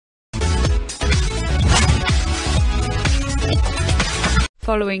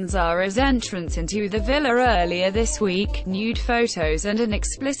Following Zara's entrance into the villa earlier this week, nude photos and an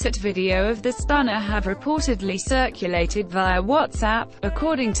explicit video of the stunner have reportedly circulated via WhatsApp.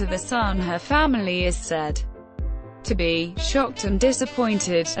 According to The Sun, her family is said to be shocked and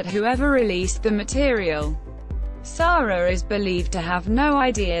disappointed at whoever released the material. Zara is believed to have no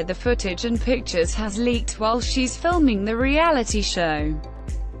idea the footage and pictures has leaked while she's filming the reality show.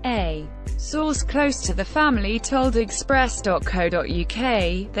 A source close to the family told Express.co.uk,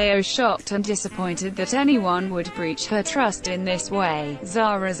 "They are shocked and disappointed that anyone would breach her trust in this way."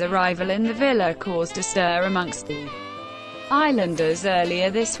 Zara's arrival in the villa caused a stir amongst the islanders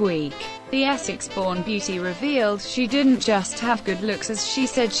earlier this week. The Essex-born beauty revealed she didn't just have good looks, as she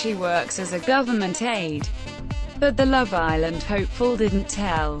said she works as a government aide. But the Love Island hopeful didn't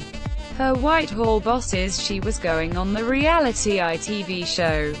tell her Whitehall bosses she was going on the reality ITV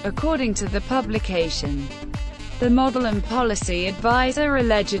show, according to the publication. The model and policy advisor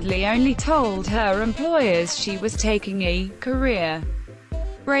allegedly only told her employers she was taking a career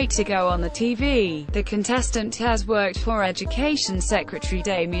break to go on the TV. The contestant has worked for Education Secretary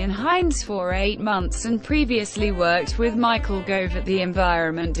Damien Hines for 8 months and previously worked with Michael Gove at the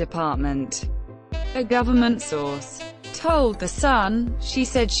Environment Department. A government source told The Sun she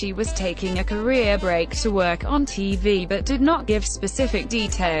said she was taking a career break to work on TV but did not give specific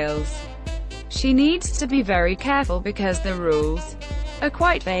details. She needs to be very careful because the rules are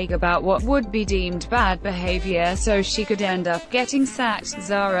quite vague about what would be deemed bad behavior, so she could end up getting sacked.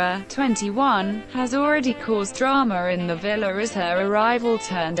 Zara, 21, has already caused drama in the villa as her arrival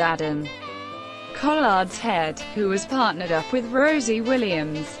turned Adam Collard's head, who was partnered up with Rosie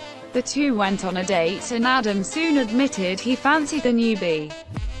Williams. The two went on a date and Adam soon admitted he fancied the newbie.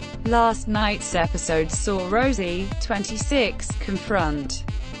 Last night's episode saw Rosie, 26, confront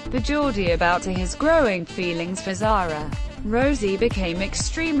the Geordie about his growing feelings for Zara. Rosie became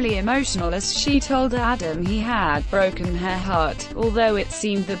extremely emotional as she told Adam he had broken her heart, although it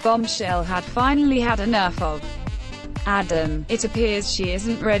seemed the bombshell had finally had enough of Adam. It appears she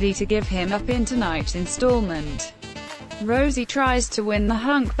isn't ready to give him up in tonight's installment. Rosie tries to win the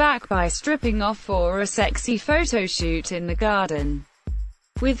hunk back by stripping off for a sexy photo shoot in the garden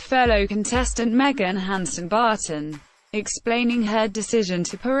with fellow contestant Megan Hanson-Barton. Explaining her decision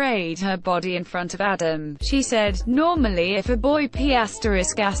to parade her body in front of Adam, she said, "Normally if a boy d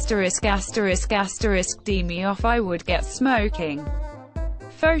me off, I would get smoking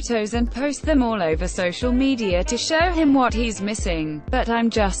photos and post them all over social media to show him what he's missing, but I'm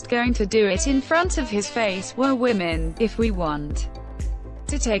just going to do it in front of his face. We're women. If we want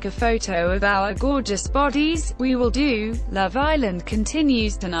to take a photo of our gorgeous bodies, we will do." Love Island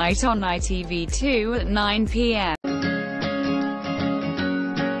continues tonight on ITV2 at 9 p.m.